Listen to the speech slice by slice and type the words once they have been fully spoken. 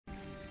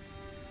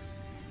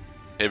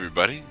Hey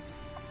everybody,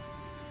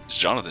 it's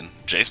Jonathan,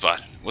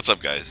 JSPOT. What's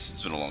up guys?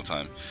 It's been a long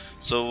time.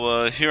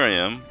 So here I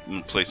am. I'm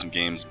gonna play some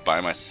games by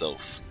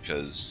myself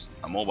because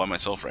I'm all by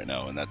myself right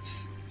now, and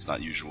it's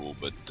not usual.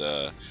 But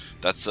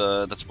that's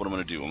what I'm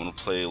gonna do. I'm gonna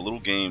play a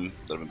little game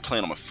that I've been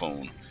playing on my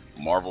phone,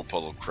 Marvel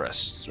Puzzle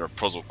Quest or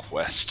Puzzle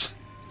Quest.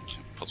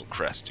 Puzzle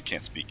Crest. I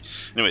can't speak.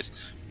 Anyways,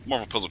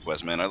 Marvel Puzzle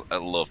Quest, man. I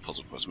love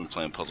Puzzle Quest. I've been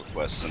playing Puzzle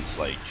Quest since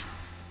like,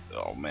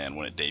 oh man,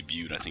 when it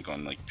debuted. I think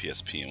on like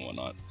PSP and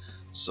whatnot.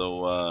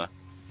 So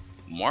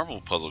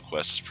Marvel Puzzle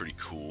Quest is pretty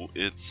cool.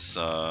 It's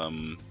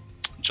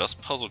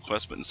just Puzzle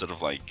Quest, but instead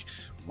of like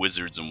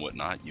wizards and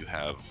whatnot, you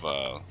have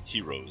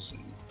heroes,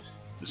 and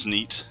it's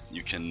neat.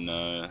 You can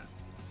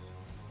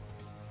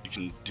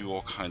do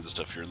all kinds of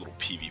stuff here. A little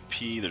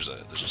PvP. There's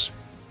a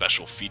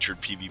special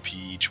featured PvP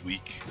each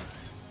week.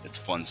 It's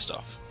fun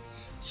stuff.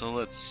 So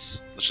let's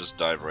just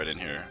dive right in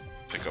here.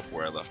 Pick up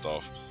where I left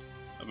off.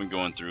 I've been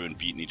going through and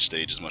beating each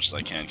stage as much as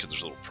I can because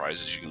there's little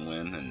prizes you can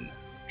win and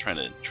trying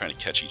to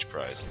catch each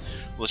prize.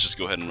 Let's just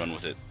go ahead and run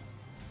with it.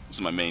 This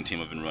is my main team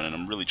I've been running.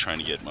 I'm really trying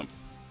to get my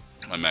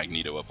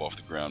Magneto up off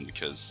the ground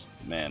because,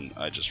 man,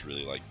 I just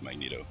really like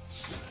Magneto.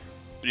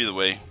 But either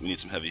way, we need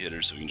some heavy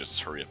hitters so we can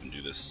just hurry up and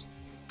do this.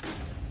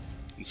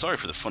 And sorry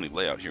for the funny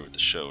layout here with the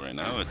show right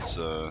now. It's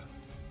I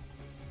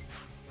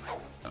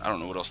don't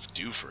know what else to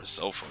do for a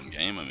cell phone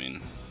game. I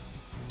mean,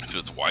 if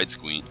it's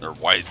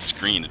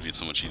widescreen, it'd be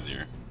so much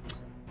easier.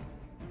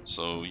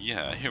 So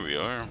yeah, here we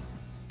are.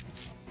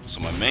 So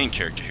my main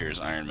character here is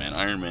Iron Man.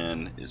 Iron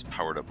Man is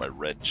powered up by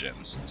red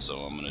gems,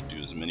 so I'm going to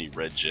do as many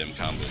red gem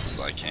combos as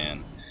I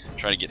can.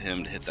 Try to get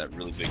him to hit that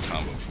really big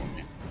combo for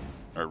me,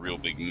 or a real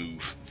big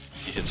move.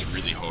 He hits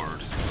really hard.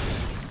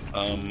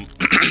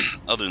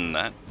 Other than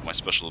that, my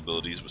special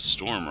abilities with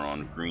Storm are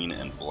on green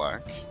and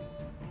black,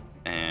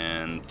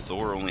 and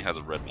Thor only has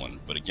a red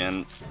one. But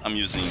again, I'm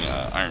using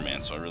Iron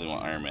Man, so I really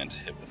want Iron Man to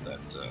hit with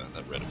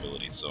that red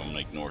ability, so I'm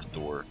going to ignore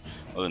Thor.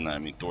 Other than that, I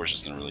mean, Thor's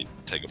just going to really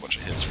take a bunch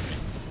of hits for me.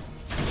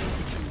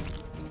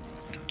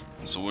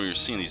 So when you're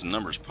seeing these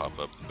numbers pop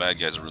up, the bad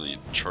guys are really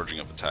charging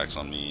up attacks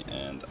on me,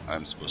 and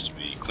I'm supposed to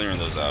be clearing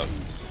those out.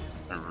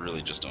 I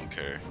really just don't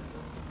care.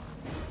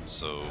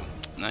 So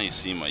now you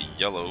see my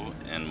yellow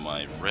and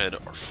my red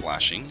are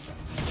flashing.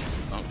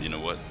 Oh, you know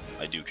what?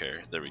 I do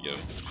care. There we go.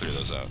 Let's clear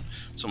those out.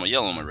 So my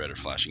yellow and my red are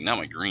flashing. Now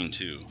my green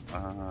too.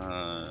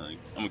 I'm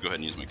gonna go ahead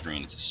and use my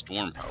green. It's a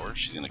storm power.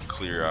 She's gonna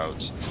clear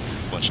out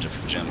a bunch of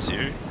different gems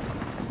here.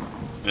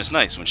 And it's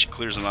nice, when she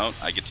clears them out,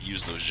 I get to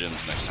use those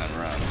gems next time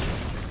around.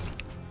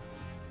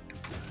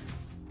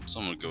 So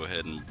I'm going to go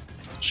ahead and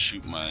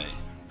shoot my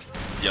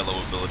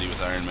yellow ability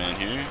with Iron Man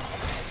here.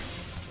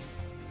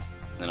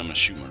 Then I'm going to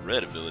shoot my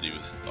red ability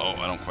with... Oh,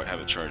 I don't quite have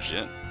it charged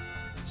yet.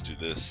 Let's do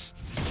this.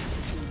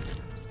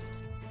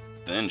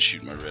 Then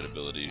shoot my red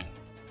ability.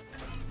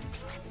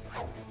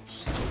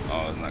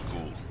 Oh, that's not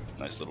cool.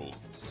 Nice little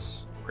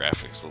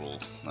graphics, little,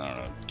 I don't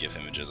know, GIF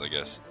images, I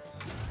guess.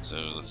 So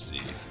let's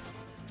see.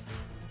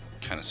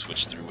 Kind of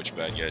switch through which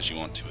bad guys you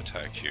want to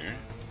attack here.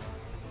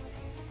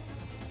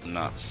 I'm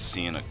not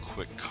seeing a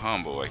quick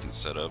combo I can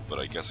set up, but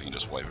I guess I can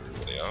just wipe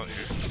everybody out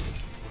here.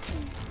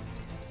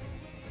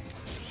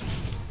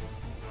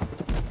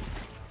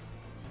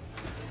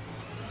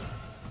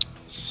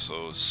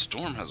 So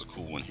Storm has a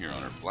cool one here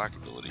on her black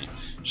ability.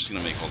 She's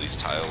gonna make all these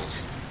tiles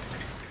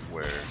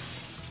where,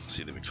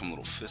 see, they become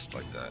little fists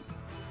like that.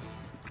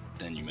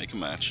 Then you make a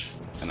match,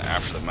 and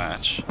after the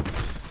match,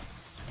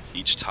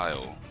 each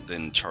tile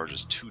then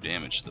charges 2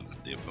 damage to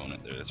the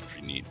opponent there. That's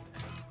pretty neat.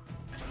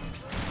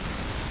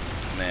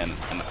 Man,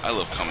 and I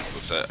love comic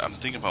books. I'm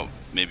thinking about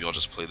maybe I'll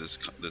just play this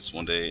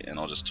one day and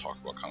I'll just talk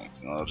about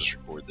comics, and I'll just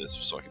record this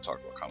so I can talk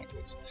about comic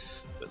books.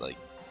 But like,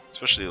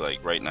 especially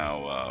like right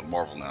now,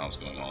 Marvel Now is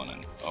going on,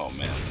 and oh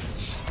man,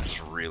 I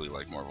just really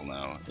like Marvel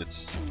Now.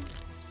 It's,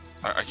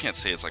 I can't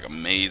say it's like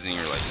amazing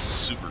or like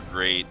super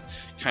great.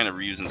 Kind of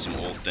reusing some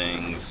old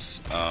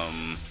things.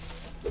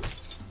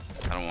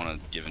 I don't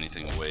want to give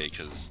anything away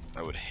because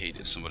I would hate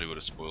if somebody would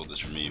have spoiled this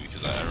for me,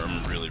 because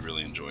I'm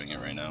really enjoying it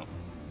right now.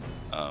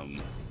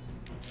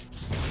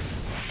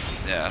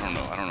 Yeah, I don't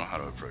know how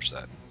to approach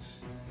that.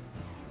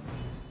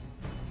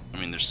 I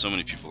mean, there's so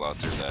many people out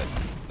there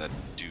that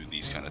do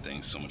these kind of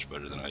things so much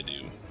better than I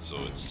do. So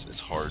it's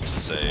hard to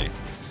say,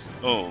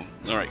 oh,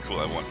 all right, cool,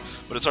 I won.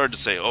 But it's hard to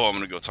say, oh, I'm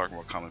gonna go talk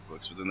about comic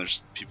books. But then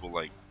there's people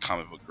like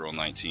Comic Book Girl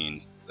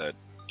 19 that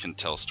can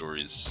tell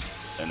stories,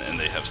 and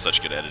they have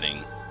such good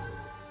editing.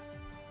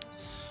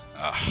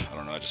 I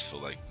don't know. I just feel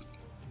like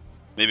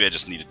maybe I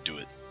just need to do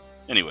it.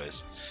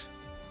 Anyways,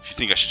 if you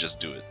think I should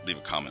just do it, leave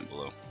a comment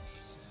below.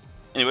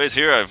 Anyways,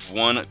 here I've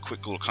one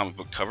quick little comic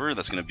book cover.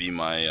 That's going to be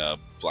my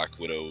Black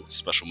Widow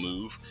special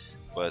move.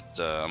 But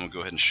I'm going to go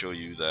ahead and show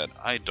you that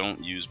I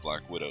don't use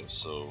Black Widow.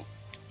 So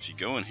if you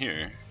go in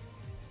here,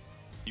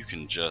 you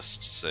can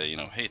just say, you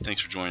know, hey,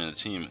 thanks for joining the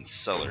team, and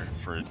sell her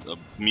for a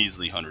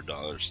measly $100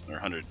 or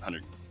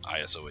 100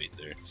 ISO 8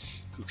 there.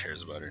 Who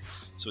cares about her?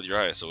 So with your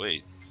ISO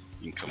 8,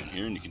 you can come in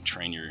here and you can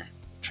train your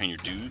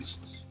dudes,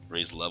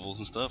 raise levels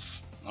and stuff.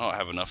 Oh, I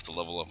have enough to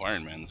level up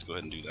Iron Man. Let's go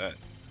ahead and do that.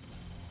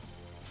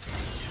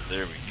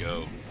 There we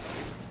go.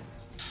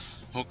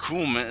 Well,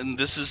 cool, man.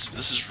 This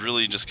is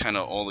really just kind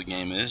of all the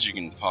game is. You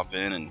can pop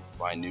in and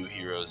buy new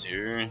heroes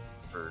here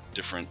for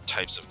different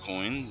types of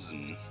coins,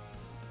 and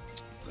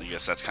I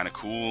guess that's kind of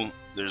cool.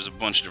 There's a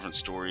bunch of different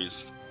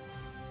stories,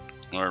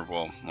 or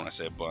well, when I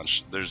say a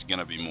bunch, there's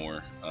gonna be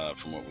more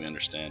from what we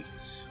understand.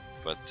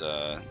 But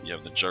you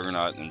have the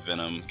Juggernaut and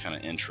Venom kind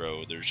of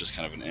intro. There's just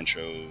kind of an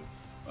intro,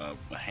 a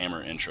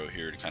Hammer intro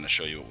here to kind of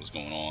show you what was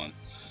going on.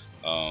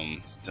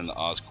 Then the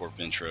Oscorp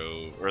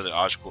intro, or the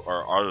Oscorp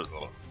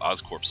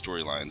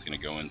storyline is going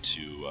to go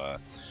into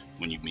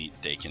when you meet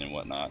Dakin and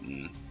whatnot,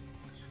 and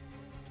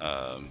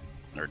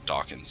or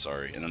Dawkins,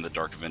 sorry. And then the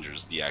Dark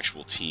Avengers, the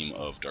actual team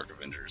of Dark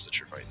Avengers that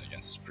you're fighting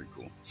against, is pretty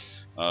cool.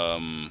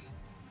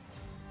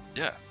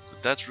 Yeah,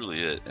 but that's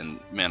really it. And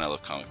man, I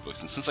love comic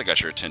books. And since I got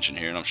your attention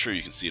here, and I'm sure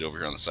you can see it over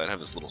here on the side, I have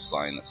this little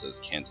sign that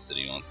says Kansas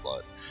City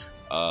Onslaught.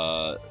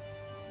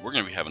 We're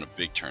going to be having a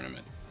big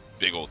tournament,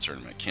 big old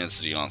tournament, Kansas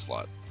City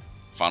Onslaught.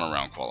 Final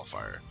round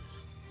qualifier.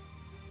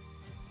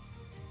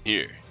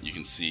 Here you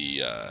can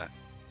see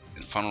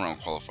in final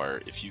round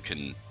qualifier, if you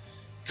can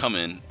come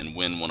in and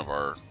win one of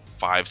our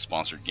 5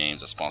 sponsored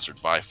games that's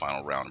sponsored by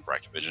Final Round and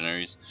Bracket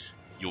Visionaries,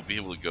 you'll be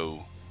able to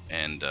go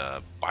and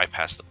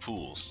bypass the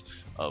pools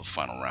of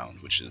Final Round,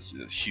 which is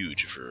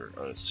huge for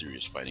a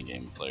serious fighting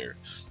game player.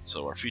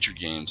 So our featured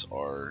games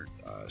are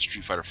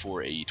Street Fighter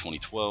 4 AE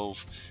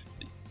 2012,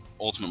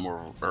 Ultimate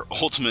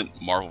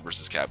Marvel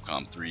vs.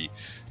 Capcom 3,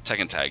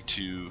 Tekken Tag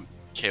 2,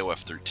 KOF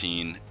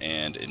 13,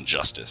 and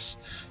Injustice.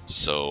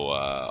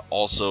 So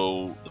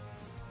also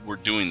we're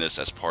doing this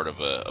as part of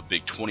a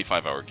big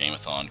 25-hour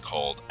gameathon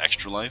called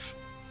Extra Life.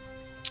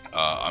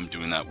 I'm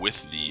doing that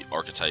with the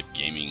Archetype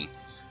Gaming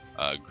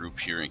group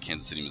here in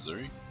Kansas City,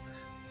 Missouri.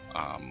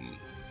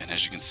 And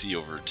as you can see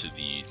over to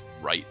the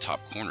right top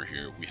corner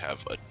here, we have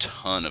a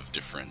ton of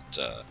different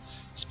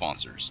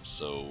sponsors.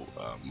 So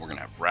we're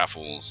gonna have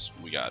raffles,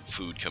 we got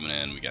food coming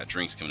in, we got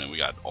drinks coming in, we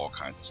got all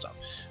kinds of stuff.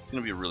 It's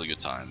gonna be a really good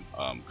time.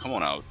 Come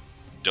on out,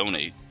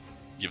 donate,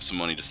 give some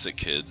money to sick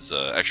kids.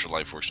 Extra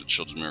Life works with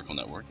Children's Miracle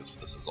Network. That's what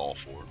this is all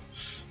for.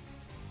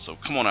 So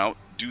come on out,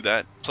 do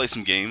that, play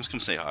some games, come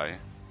say hi.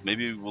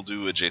 Maybe we'll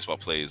do a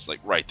JSPOTPlays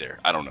like right there.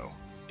 I don't know.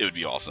 It would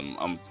be awesome.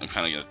 I'm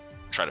kind of gonna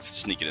try to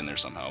sneak it in there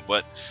somehow.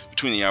 But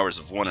between the hours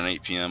of 1 and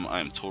 8 p.m.,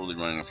 I am totally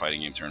running a fighting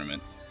game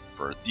tournament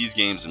for these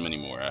games and many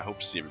more. I hope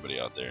to see everybody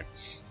out there.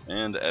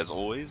 And as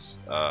always,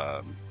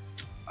 I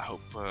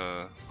hope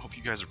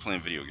you guys are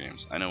playing video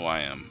games. I know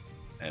I am.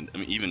 And I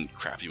mean, even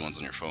crappy ones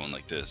on your phone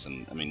like this.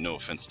 And I mean, no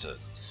offense to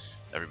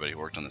everybody who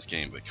worked on this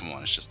game, but come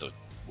on, it's just a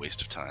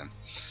waste of time,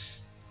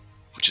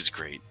 which is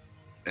great.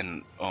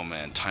 And oh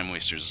man, time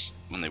wasters,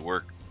 when they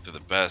work, they're the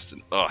best.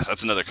 And oh,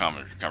 that's another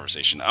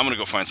conversation. I'm gonna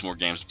go find some more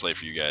games to play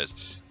for you guys.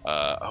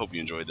 I hope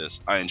you enjoyed this.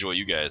 I enjoy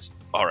you guys.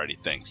 Alrighty,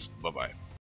 thanks. Bye bye.